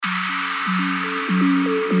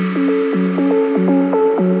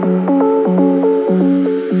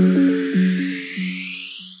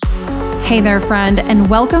Hey there, friend, and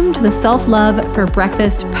welcome to the Self-Love for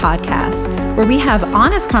Breakfast podcast, where we have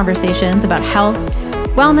honest conversations about health,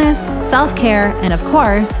 wellness, self-care, and of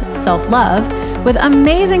course, self-love with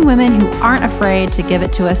amazing women who aren't afraid to give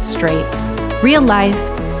it to us straight. Real life,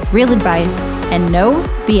 real advice, and no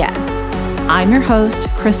BS. I'm your host,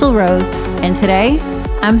 Crystal Rose, and today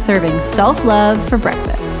I'm serving self-love for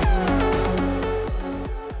breakfast.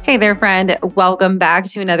 Hey there, friend. Welcome back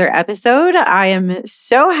to another episode. I am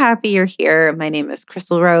so happy you're here. My name is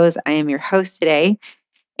Crystal Rose. I am your host today.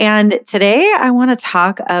 And today I want to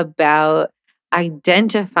talk about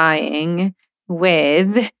identifying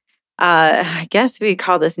with, I guess we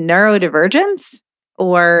call this neurodivergence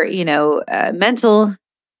or, mental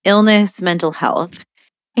illness, mental health.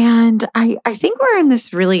 And I think we're in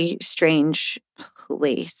this really strange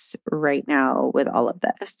place right now with all of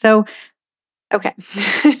this. So, okay.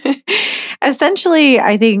 Essentially,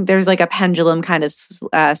 I think there's like a pendulum kind of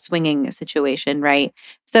swinging situation, right?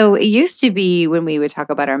 So it used to be when we would talk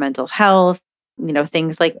about our mental health,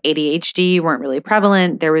 things like ADHD weren't really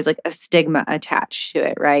prevalent. There was like a stigma attached to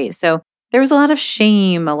it, right? So there was a lot of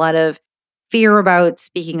shame, a lot of fear about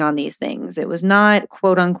speaking on these things. It was not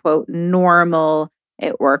quote unquote normal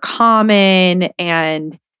or common,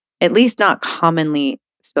 and at least not commonly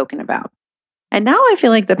spoken about. And now I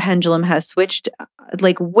feel like the pendulum has switched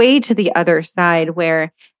like way to the other side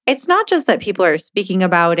where it's not just that people are speaking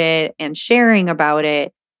about it and sharing about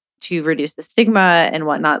it to reduce the stigma and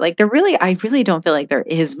whatnot. Like I really don't feel like there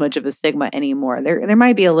is much of a stigma anymore. There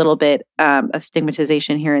might be a little bit of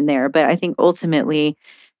stigmatization here and there, but I think ultimately,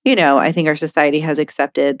 I think our society has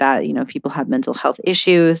accepted that, people have mental health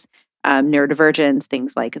issues, neurodivergence,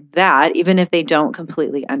 things like that, even if they don't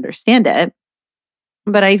completely understand it.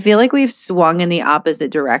 But I feel like we've swung in the opposite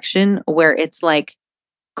direction where it's like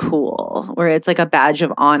cool, where it's like a badge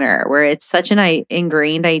of honor, where it's such an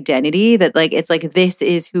ingrained identity that like, it's like, this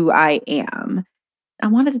is who I am. I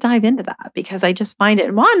wanted to dive into that because I just find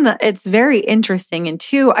it, one, it's very interesting. And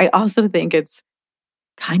two, I also think it's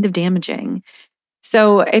kind of damaging.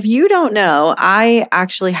 So if you don't know, I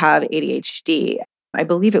actually have ADHD. I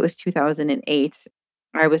believe it was 2008.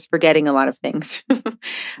 I was forgetting a lot of things,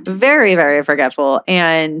 very, very forgetful.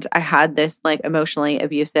 And I had this like emotionally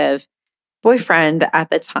abusive boyfriend at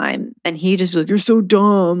the time. And he just was like, you're so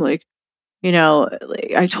dumb. Like,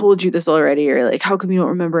 like I told you this already, or like, how come you don't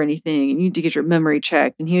remember anything? You need to get your memory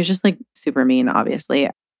checked. And he was just like super mean, obviously.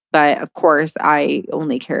 But of course, I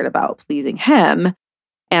only cared about pleasing him.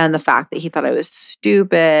 And the fact that he thought I was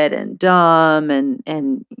stupid and dumb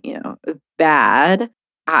and bad.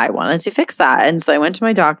 I wanted to fix that. And so I went to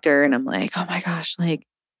my doctor and I'm like, oh my gosh, like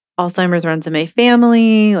Alzheimer's runs in my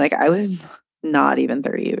family. Like I was not even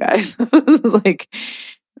 30, you guys. It was like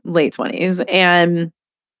late 20s and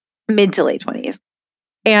mid to late 20s.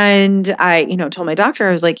 And I, told my doctor,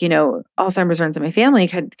 I was like, Alzheimer's runs in my family.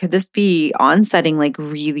 Could this be onsetting like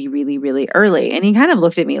really, really, really early? And he kind of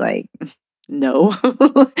looked at me like, no,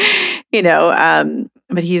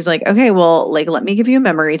 but he's like, okay, well, like, let me give you a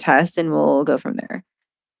memory test and we'll go from there.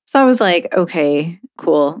 So I was like, okay,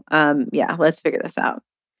 cool. Yeah, let's figure this out.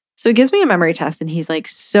 So he gives me a memory test and he's like,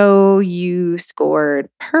 so you scored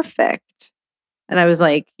perfect. And I was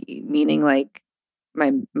like, meaning like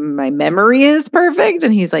my memory is perfect?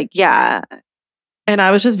 And he's like, yeah. And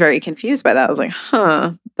I was just very confused by that. I was like,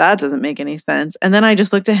 that doesn't make any sense. And then I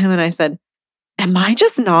just looked at him and I said, am I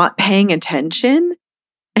just not paying attention?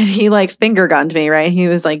 And he like finger gunned me, right? He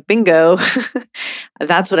was like, bingo,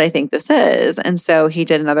 that's what I think this is. And so he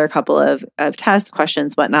did another couple of test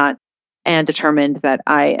questions, whatnot, and determined that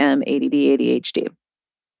I am ADD, ADHD.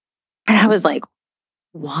 And I was like,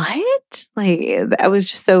 what? Like, that was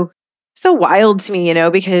just so wild to me,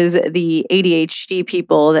 because the ADHD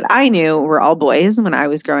people that I knew were all boys when I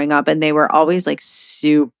was growing up. And they were always like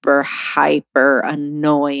super hyper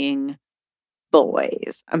annoying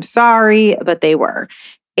boys. I'm sorry, but they were.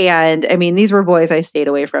 And I mean, these were boys I stayed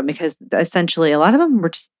away from because essentially a lot of them were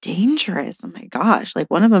just dangerous. Oh my gosh. Like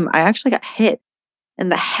one of them, I actually got hit in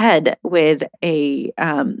the head with a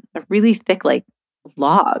really thick, like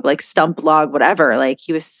log, like stump log, whatever. Like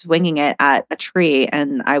he was swinging it at a tree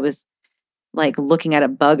and I was like looking at a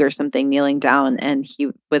bug or something, kneeling down and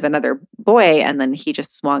he with another boy. And then he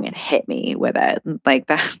just swung and hit me with it like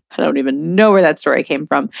that. I don't even know where that story came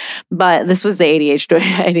from, but this was the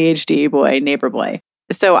ADHD boy, neighbor boy.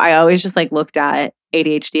 So I always just like looked at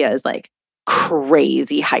ADHD as like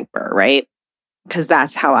crazy hyper, right? Because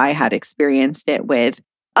that's how I had experienced it with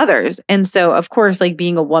others. And so of course, like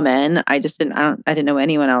being a woman, I didn't know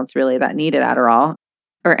anyone else really that needed Adderall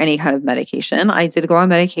or any kind of medication. I did go on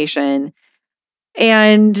medication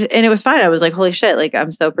And it was fine. I was like, holy shit, like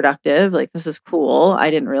I'm so productive. Like this is cool. I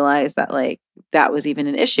didn't realize that like that was even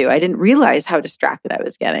an issue. I didn't realize how distracted I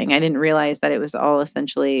was getting. I didn't realize that it was all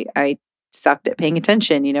essentially I sucked at paying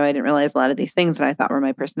attention. I didn't realize a lot of these things that I thought were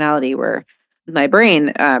my personality were my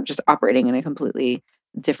brain just operating in a completely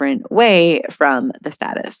different way from the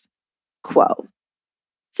status quo.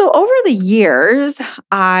 So over the years,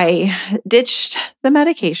 I ditched the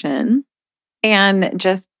medication and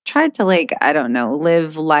just tried to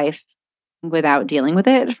live life without dealing with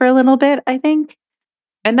it for a little bit, I think.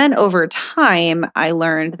 And then over time, I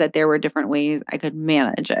learned that there were different ways I could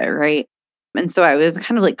manage it, right? And so I was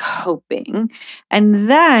kind of like coping. And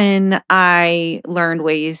then I learned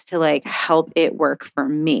ways to help it work for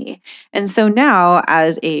me. And so now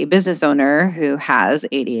as a business owner who has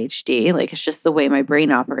ADHD, it's just the way my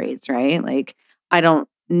brain operates, right? I don't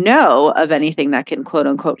know of anything that can quote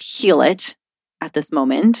unquote heal it at this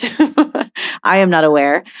moment. I am not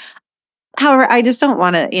aware. However, I just don't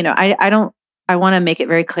want to, I want to make it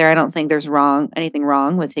very clear. I don't think there's anything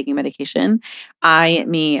wrong with taking medication.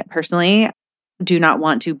 Me personally, do not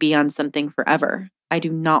want to be on something forever. I do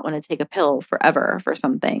not want to take a pill forever for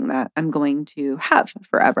something that I'm going to have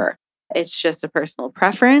forever. It's just a personal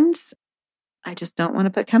preference. I just don't want to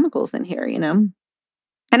put chemicals in here, And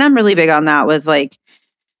I'm really big on that with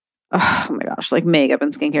oh my gosh, makeup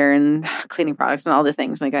and skincare and cleaning products and all the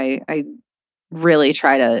things. I really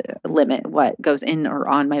try to limit what goes in or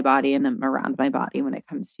on my body and around my body when it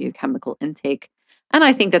comes to chemical intake. And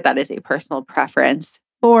I think that is a personal preference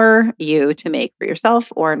for you to make for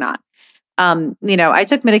yourself or not. I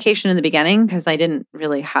took medication in the beginning because I didn't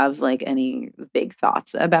really have any big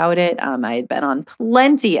thoughts about it. I had been on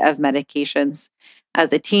plenty of medications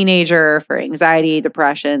as a teenager for anxiety,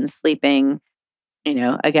 depression, sleeping.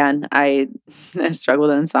 Again, I struggled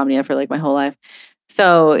with insomnia for my whole life.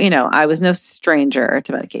 So, I was no stranger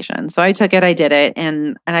to medication. So I took it, I did it.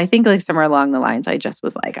 And I think somewhere along the lines, I just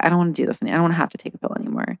was I don't want to do this anymore. I don't want to have to take a pill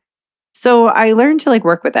anymore. So I learned to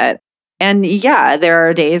work with it. And yeah, there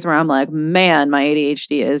are days where I'm man, my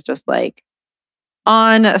ADHD is just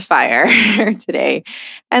on fire today.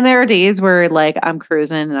 And there are days where I'm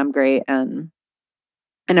cruising and I'm great and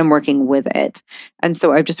I'm working with it. And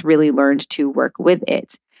so I've just really learned to work with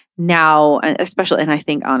it now, especially, and I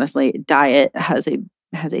think honestly, diet has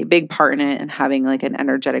a big part in it, and having an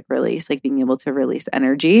energetic release, being able to release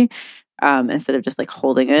energy instead of just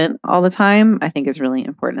holding it all the time, I think is really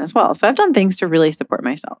important as well. So I've done things to really support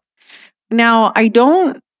myself. Now, I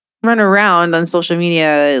don't run around on social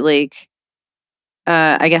media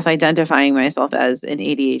I guess identifying myself as an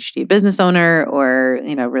ADHD business owner or,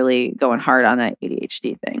 really going hard on that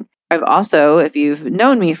ADHD thing. I've also, if you've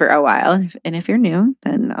known me for a while, and if you're new,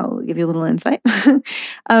 then I'll give you a little insight.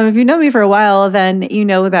 If you've known me for a while, then you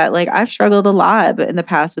know that I've struggled a lot in the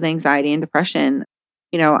past with anxiety and depression.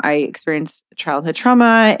 I experienced childhood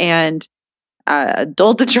trauma and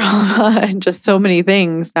adult trauma and just so many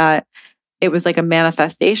things that it was a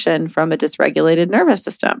manifestation from a dysregulated nervous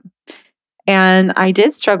system. And I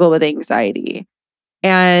did struggle with anxiety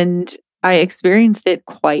and I experienced it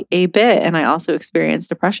quite a bit. And I also experienced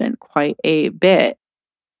depression quite a bit.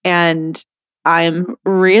 And I'm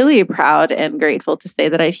really proud and grateful to say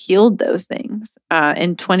that I've healed those things.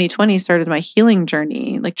 In 2020 started my healing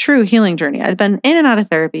journey, true healing journey. I'd been in and out of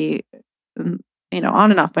therapy, on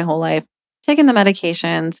and off my whole life, taking the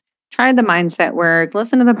medications, tried the mindset work,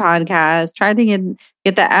 listened to the podcast, tried to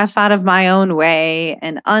get the F out of my own way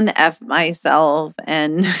and un-F myself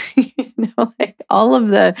and, all of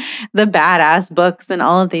the badass books and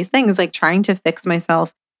all of these things, trying to fix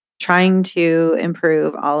myself, trying to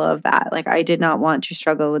improve all of that. I did not want to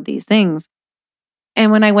struggle with these things.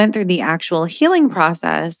 And when I went through the actual healing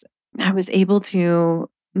process, I was able to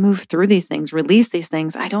move through these things, release these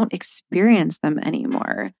things. I don't experience them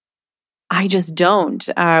anymore. I just don't.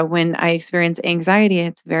 When I experience anxiety,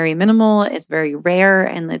 it's very minimal, it's very rare,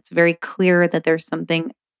 and it's very clear that there's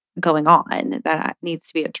something going on that needs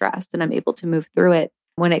to be addressed, and I'm able to move through it.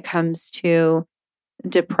 When it comes to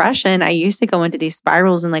depression, I used to go into these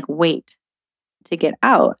spirals and wait to get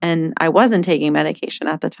out, and I wasn't taking medication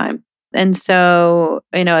at the time. And so,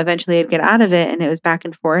 eventually I'd get out of it, and it was back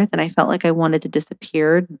and forth, and I felt like I wanted to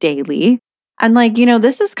disappear daily. And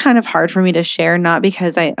this is kind of hard for me to share, not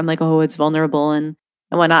because I'm oh, it's vulnerable and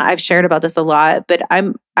whatnot. I've shared about this a lot, but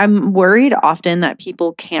I'm worried often that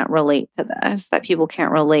people can't relate to this, that people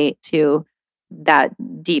can't relate to that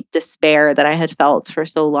deep despair that I had felt for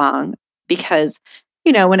so long. Because,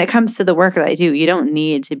 when it comes to the work that I do, you don't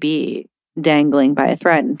need to be dangling by a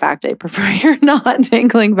thread. In fact, I prefer you're not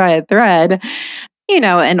dangling by a thread.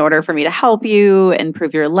 in order for me to help you,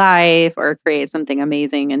 improve your life, or create something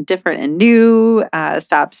amazing and different and new,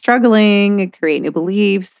 stop struggling, create new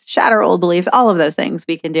beliefs, shatter old beliefs, all of those things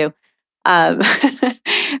we can do.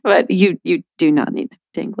 But you do not need to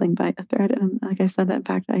be dangling by a thread. And like I said, in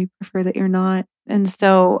fact, I prefer that you're not. And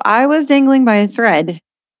so I was dangling by a thread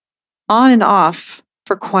on and off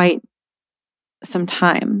for quite some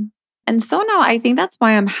time. And so now I think that's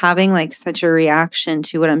why I'm having like such a reaction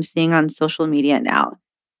to what I'm seeing on social media now.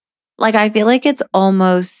 Like, I feel like it's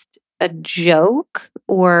almost a joke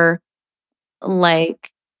or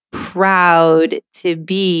like proud to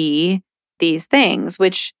be these things,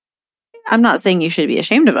 which I'm not saying you should be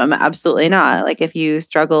ashamed of them. Absolutely not. Like, if you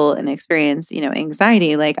struggle and experience,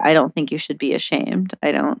 anxiety, like, I don't think you should be ashamed.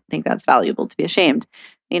 I don't think that's valuable to be ashamed.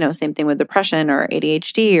 Same thing with depression or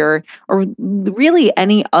ADHD or really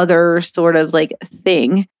any other sort of like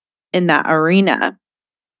thing in that arena.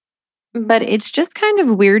 But it's just kind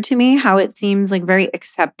of weird to me how it seems like very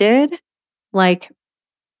accepted. Like,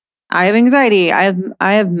 I have anxiety, I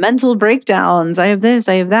have mental breakdowns, I have this,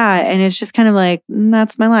 I have that. And it's just kind of like,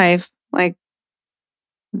 that's my life. Like,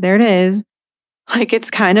 there it is. Like,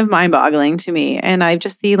 it's kind of mind boggling to me. And I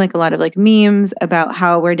just see like a lot of like memes about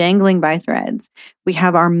how we're dangling by threads. We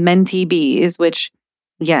have our mentee bees, which,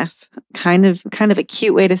 yes, kind of a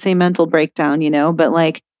cute way to say mental breakdown, but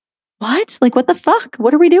like, what? Like, what the fuck?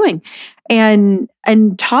 What are we doing? And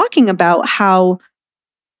talking about how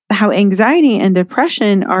anxiety and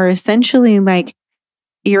depression are essentially like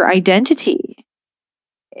your identity.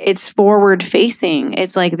 It's forward facing.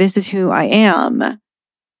 It's like, this is who I am.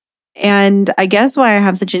 And I guess why I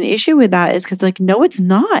have such an issue with that is because like, no, it's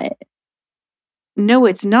not. No,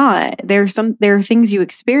 it's not. There are things you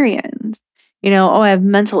experience, I have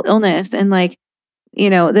mental illness and like,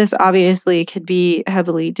 this obviously could be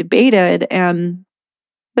heavily debated. And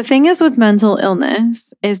the thing is with mental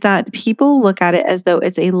illness is that people look at it as though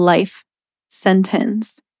it's a life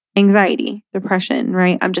sentence. Anxiety, depression,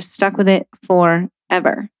 right? I'm just stuck with it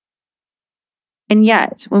forever. And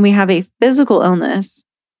yet, when we have a physical illness,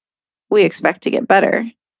 we expect to get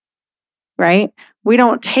better, right? We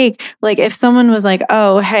don't take, like, if someone was like,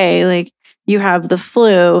 oh, hey, like, you have the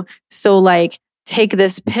flu, so like, take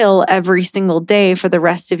this pill every single day for the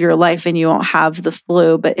rest of your life and you won't have the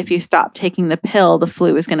flu. But if you stop taking the pill, the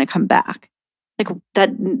flu is going to come back. Like,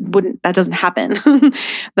 that doesn't happen.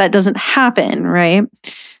 That doesn't happen, right?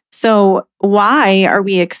 So why are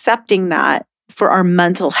we accepting that for our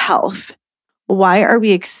mental health? Why are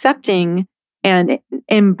we accepting and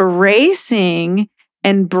embracing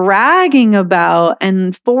and bragging about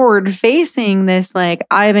and forward facing this, like,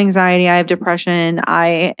 I have anxiety, I have depression,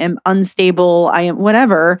 I am unstable, I am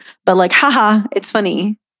whatever, but like, haha, it's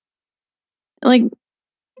funny. Like,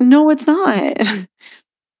 no, it's not.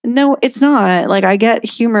 No, it's not. Like, I get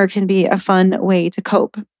humor can be a fun way to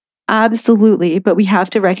cope. Absolutely. But we have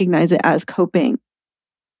to recognize it as coping.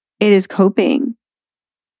 It is coping.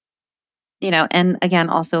 And again,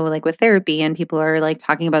 also like with therapy and people are like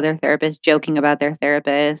talking about their therapist, joking about their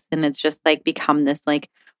therapist. And it's just like become this like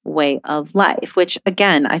way of life, which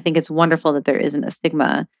again, I think it's wonderful that there isn't a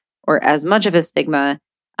stigma or as much of a stigma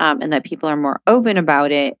and that people are more open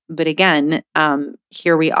about it. But again,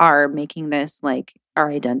 here we are making this like our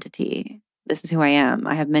identity. This is who I am.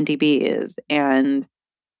 I have mentee bees and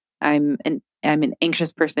I'm an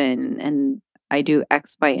anxious person and I do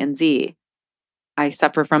X, Y, and Z. I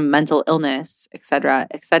suffer from mental illness, et cetera,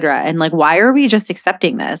 et cetera. And like, why are we just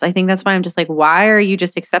accepting this? I think that's why I'm just like, why are you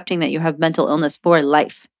just accepting that you have mental illness for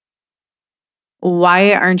life?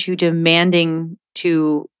 Why aren't you demanding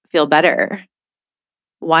to feel better?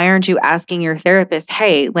 Why aren't you asking your therapist,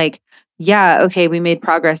 hey, like, yeah, okay, we made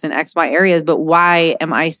progress in X, Y areas, but why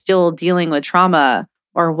am I still dealing with trauma?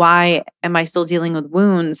 Or why am I still dealing with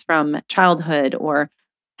wounds from childhood or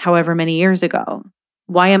however many years ago?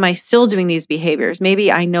 Why am I still doing these behaviors?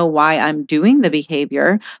 Maybe I know why I'm doing the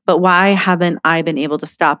behavior, but why haven't I been able to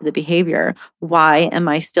stop the behavior? Why am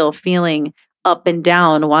I still feeling up and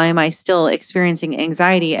down? Why am I still experiencing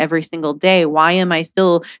anxiety every single day? Why am I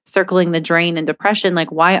still circling the drain and depression?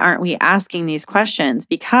 Like, why aren't we asking these questions?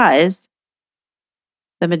 Because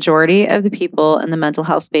the majority of the people in the mental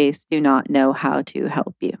health space do not know how to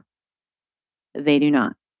help you. They do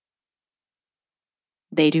not.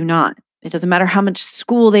 They do not. It doesn't matter how much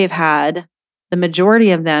school they've had. The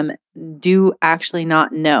majority of them do actually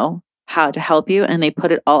not know how to help you, and they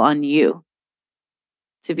put it all on you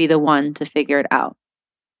to be the one to figure it out.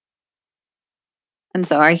 And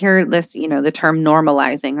so I hear this, the term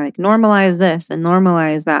normalizing, like normalize this and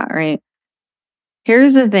normalize that, right?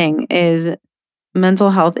 Here's the thing is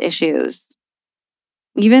mental health issues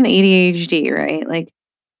even ADHD, right? Like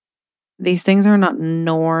these things are not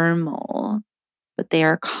normal, but they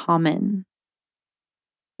are common.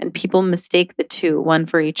 And people mistake the two, one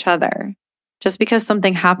for each other. Just because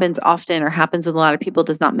something happens often or happens with a lot of people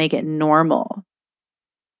does not make it normal.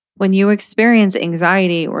 When you experience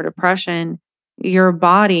anxiety or depression, your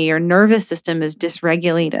body, your nervous system is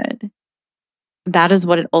dysregulated. That is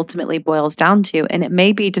what it ultimately boils down to. And it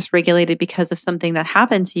may be dysregulated because of something that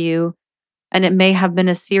happened to you. And it may have been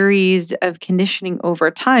a series of conditioning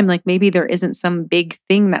over time. Like maybe there isn't some big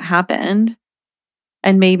thing that happened.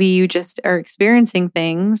 And maybe you just are experiencing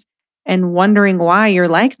things and wondering why you're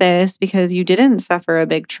like this because you didn't suffer a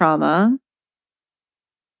big trauma.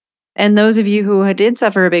 And those of you who did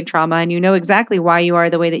suffer a big trauma and you know exactly why you are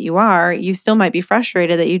the way that you are, you still might be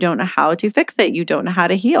frustrated that you don't know how to fix it. You don't know how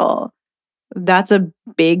to heal. That's a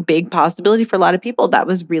big, big possibility for a lot of people. That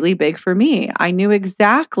was really big for me. I knew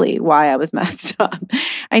exactly why I was messed up.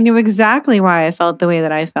 I knew exactly why I felt the way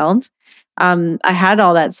that I felt. I had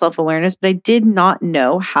all that self-awareness, but I did not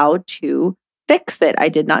know how to fix it. I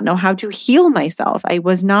did not know how to heal myself.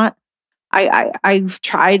 I've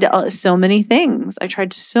tried so many things. I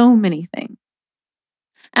tried so many things.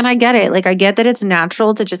 And I get it. Like, I get that it's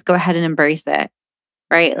natural to just go ahead and embrace it,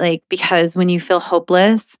 right? Like, because when you feel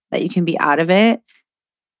hopeless, that you can be out of it,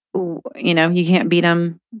 you can't beat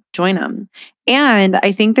them, join them. And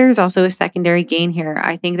I think there's also a secondary gain here.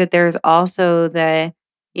 I think that there's also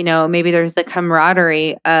maybe there's the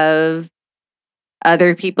camaraderie of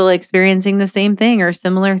other people experiencing the same thing or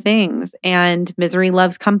similar things, and misery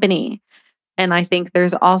loves company. And I think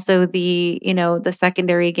there's also the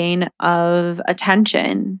secondary gain of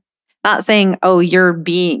attention. Not saying, oh, you're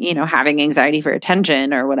being, having anxiety for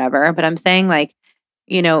attention or whatever, but I'm saying like,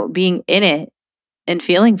 being in it and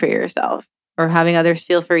feeling for yourself or having others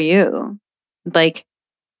feel for you. Like,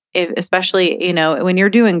 especially, when you're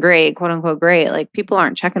doing great, quote unquote, great, like people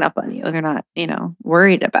aren't checking up on you. They're not,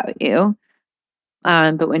 worried about you.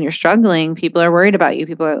 But when you're struggling, people are worried about you.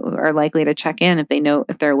 People are likely to check in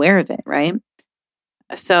if they're aware of it. Right.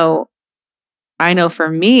 So I know for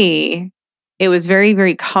me, it was very,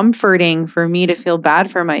 very comforting for me to feel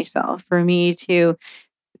bad for myself, for me to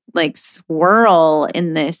like swirl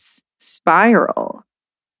in this spiral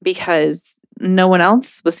because no one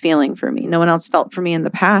else was feeling for me. No one else felt for me in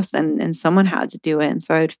the past, and someone had to do it. And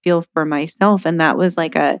so I would feel for myself. And that was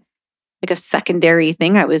like a secondary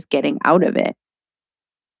thing I was getting out of it.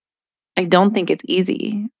 I don't think it's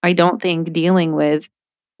easy. I don't think dealing with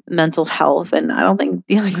mental health, and I don't think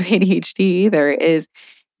dealing with ADHD either, is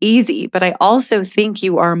easy. But I also think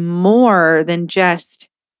you are more than just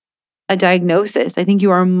a diagnosis. I think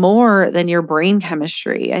you are more than your brain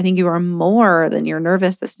chemistry. I think you are more than your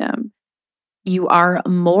nervous system. You are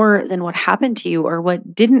more than what happened to you or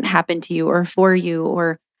what didn't happen to you or for you,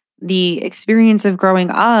 or the experience of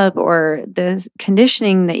growing up, or the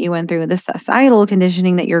conditioning that you went through, the societal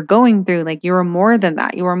conditioning that you're going through. Like, you are more than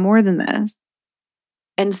that. You are more than this.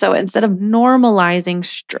 And so instead of normalizing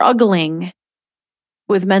struggling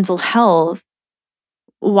with mental health,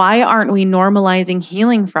 why aren't we normalizing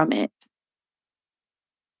healing from it?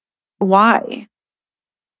 Why?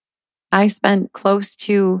 I spent close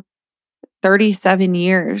to 37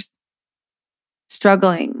 years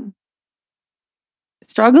struggling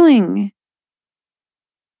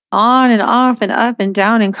on and off and up and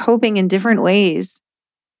down and coping in different ways.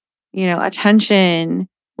 Attention,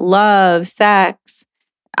 love, sex,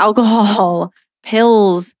 alcohol,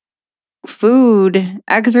 pills, food,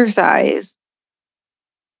 exercise,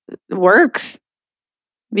 work,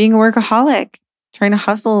 being a workaholic, trying to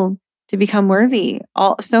hustle to become worthy.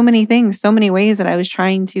 So many things, so many ways that I was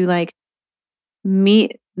trying to like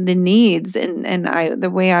meet the needs, and the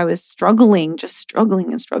way I was struggling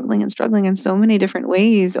in so many different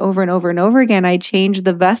ways over and over and over again. I changed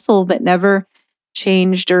the vessel, but never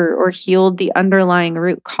changed or healed the underlying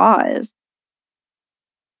root cause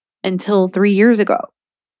until 3 years ago.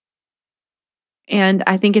 And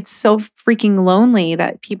I think it's so freaking lonely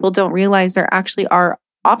that people don't realize there actually are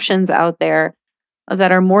options out there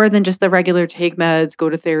that are more than just the regular take meds, go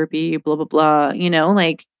to therapy, blah, blah, blah.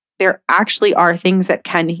 Like, there actually are things that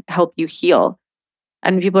can help you heal.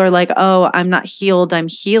 And people are like, oh, I'm not healed, I'm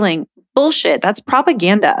healing. Bullshit. That's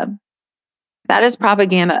propaganda. That is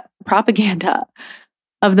propaganda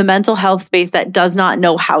of the mental health space that does not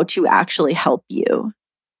know how to actually help you.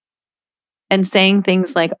 And saying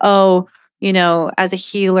things like, oh, as a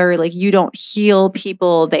healer, like, you don't heal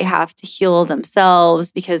people, they have to heal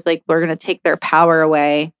themselves because like we're going to take their power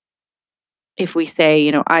away if we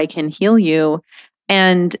say, I can heal you.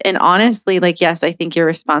 And honestly, like, yes, I think you're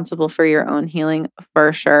responsible for your own healing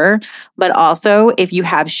for sure. But also, if you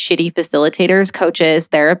have shitty facilitators, coaches,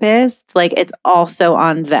 therapists, like, it's also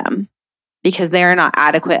on them because they are not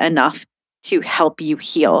adequate enough to help you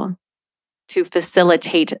heal, to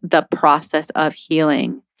facilitate the process of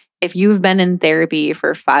healing. If you've been in therapy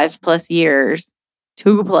for 5+ years,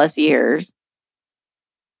 2+ years,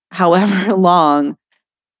 however long,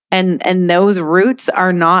 and those roots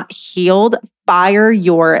are not healed, fire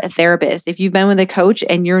your therapist. If you've been with a coach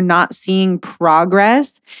and you're not seeing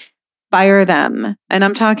progress, fire them. And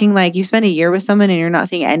I'm talking like you spend a year with someone and you're not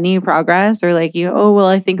seeing any progress, or like oh, well,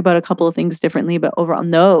 I think about a couple of things differently, but overall,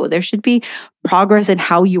 no, there should be progress in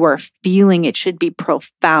how you are feeling. It should be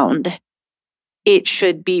profound. It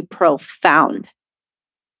should be profound.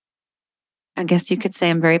 I guess you could say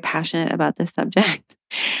I'm very passionate about this subject.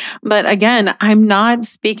 But again, I'm not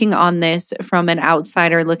speaking on this from an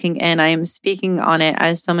outsider looking in. I am speaking on it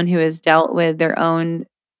as someone who has dealt with their own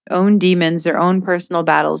demons, their own personal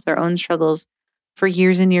battles, their own struggles for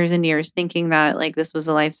years and years and years, thinking that like this was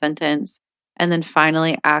a life sentence, and then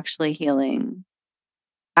finally actually healing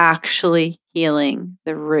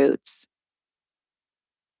the roots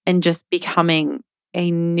and just becoming a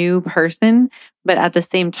new person, but at the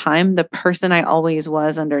same time, the person I always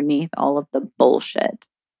was underneath all of the bullshit.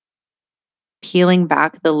 Peeling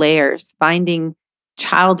back the layers, finding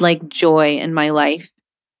childlike joy in my life,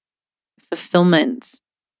 fulfillment.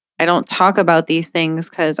 I don't talk about these things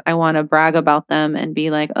because I want to brag about them and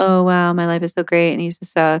be like, oh, wow, my life is so great and it used to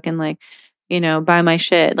suck and like, buy my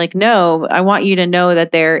shit. Like, no, I want you to know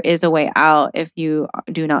that there is a way out if you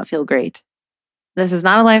do not feel great. This is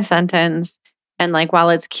not a life sentence. And like, while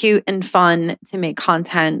it's cute and fun to make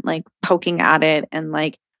content, like poking at it and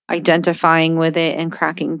like identifying with it and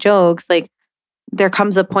cracking jokes, like there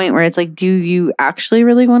comes a point where it's like, do you actually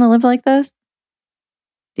really want to live like this?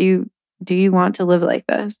 Do you want to live like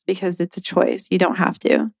this? Because it's a choice. You don't have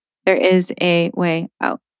to. There is a way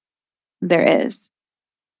out. There is.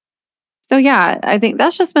 So yeah, I think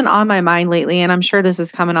that's just been on my mind lately. And I'm sure this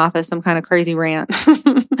is coming off as some kind of crazy rant.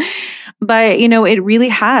 But, it really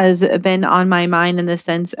has been on my mind in the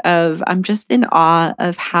sense of I'm just in awe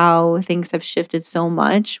of how things have shifted so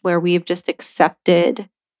much, where we've accepted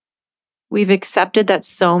that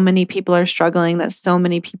so many people are struggling, that so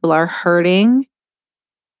many people are hurting.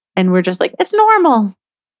 And we're just like, it's normal.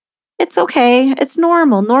 It's okay. It's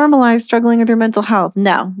normal. Normalize struggling with your mental health.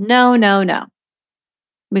 No. We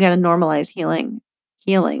got to normalize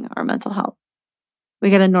healing our mental health.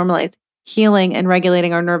 We got to normalize healing and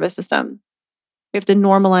regulating our nervous system. We have to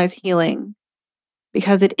normalize healing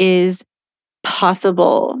because it is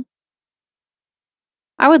possible.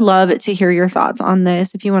 I would love to hear your thoughts on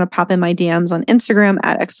this. If you want to pop in my DMs on Instagram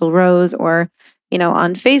at @XLRose or,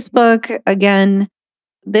 on Facebook. Again,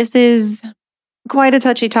 this is quite a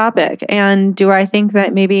touchy topic. And do I think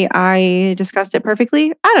that maybe I discussed it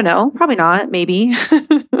perfectly? I don't know. Probably not. Maybe.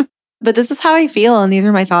 But this is how I feel. And these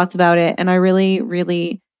are my thoughts about it. And I really,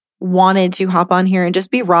 really wanted to hop on here and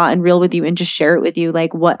just be raw and real with you and just share it with you,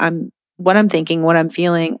 like what I'm thinking, what I'm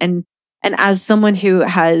feeling. And as someone who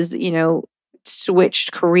has,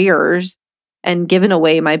 switched careers and given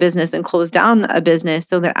away my business and closed down a business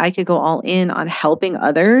so that I could go all in on helping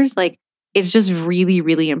others, like it's just really,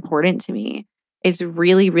 really important to me. It's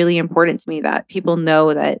really, really important to me that people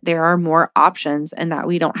know that there are more options and that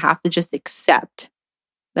we don't have to just accept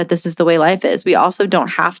that this is the way life is. We also don't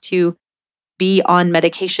have to be on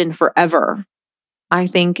medication forever. I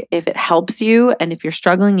think if it helps you and if you're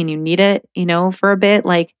struggling and you need it, for a bit,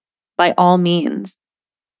 like by all means.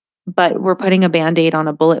 But we're putting a Band-Aid on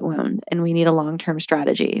a bullet wound and we need a long-term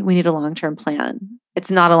strategy. We need a long-term plan.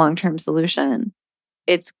 It's not a long-term solution.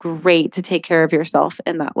 It's great to take care of yourself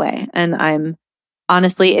in that way. And I'm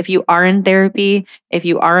honestly, if you are in therapy, if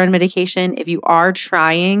you are on medication, if you are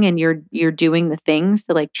trying and you're doing the things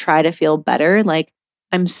to like try to feel better, like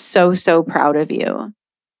I'm so, so proud of you.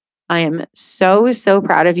 I am so, so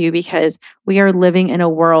proud of you because we are living in a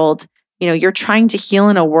world, you're trying to heal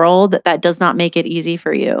in a world that does not make it easy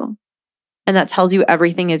for you. And that tells you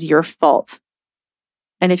everything is your fault.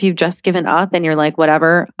 And if you've just given up and you're like,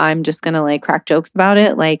 whatever, I'm just going to like crack jokes about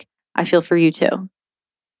it. Like I feel for you too.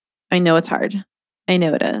 I know it's hard. I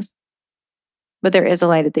know it is. But there is a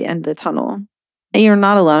light at the end of the tunnel. And you're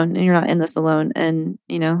not alone and you're not in this alone. And,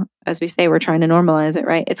 as we say, we're trying to normalize it,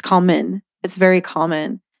 right? It's common. It's very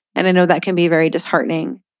common. And I know that can be very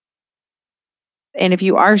disheartening. And if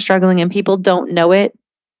you are struggling and people don't know it,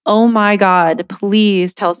 oh my God,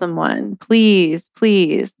 please tell someone. Please,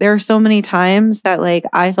 please. There are so many times that like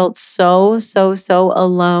I felt so, so, so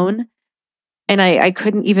alone. And I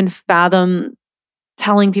couldn't even fathom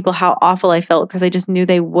telling people how awful I felt because I just knew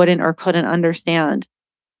they wouldn't or couldn't understand.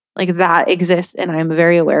 Like that exists. And I'm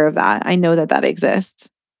very aware of that. I know that that exists.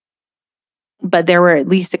 But there were at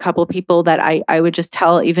least a couple people that I would just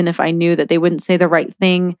tell, even if I knew that they wouldn't say the right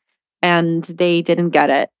thing and they didn't get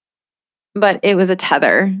it. But it was a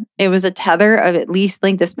tether. It was a tether of at least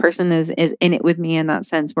like this person is in it with me in that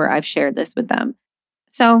sense where I've shared this with them.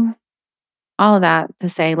 So all of that to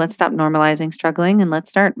say, let's stop normalizing struggling and let's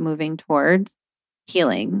start moving towards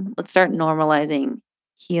healing. Let's start normalizing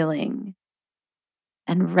healing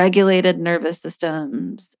and regulated nervous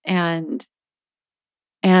systems and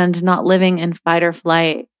not living in fight or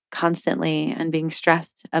flight constantly and being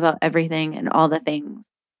stressed about everything and all the things.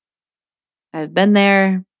 I've been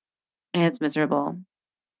there and it's miserable.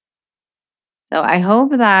 So I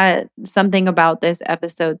hope that something about this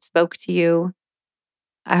episode spoke to you.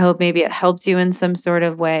 I hope maybe it helped you in some sort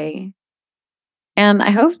of way. And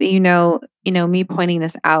I hope that me pointing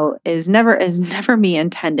this out is never me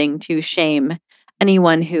intending to shame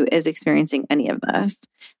anyone who is experiencing any of this.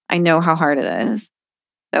 I know how hard it is.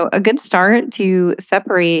 So a good start to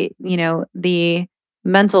separate, the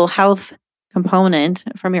mental health component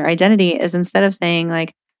from your identity is instead of saying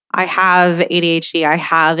like, I have ADHD, I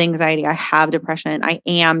have anxiety, I have depression, I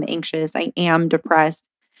am anxious, I am depressed,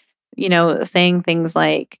 saying things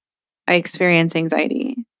like, I experience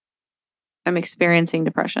anxiety, I'm experiencing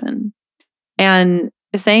depression. And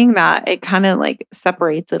saying that, it kind of like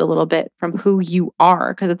separates it a little bit from who you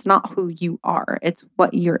are, because it's not who you are, it's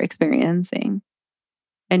what you're experiencing.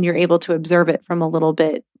 And you're able to observe it from a little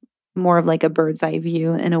bit more of like a bird's eye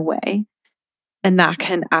view in a way. And that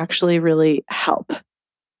can actually really help.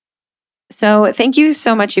 So thank you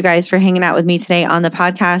so much, you guys, for hanging out with me today on the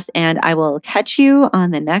podcast. And I will catch you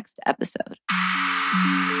on the next episode.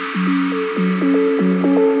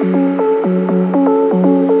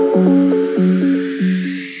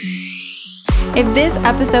 If this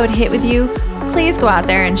episode hit with you, please go out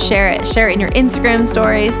there and share it. Share it in your Instagram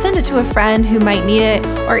stories, send it to a friend who might need it,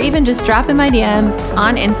 or even just drop in my DMs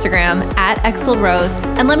on Instagram @extelrose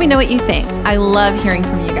and let me know what you think. I love hearing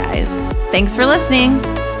from you guys. Thanks for listening.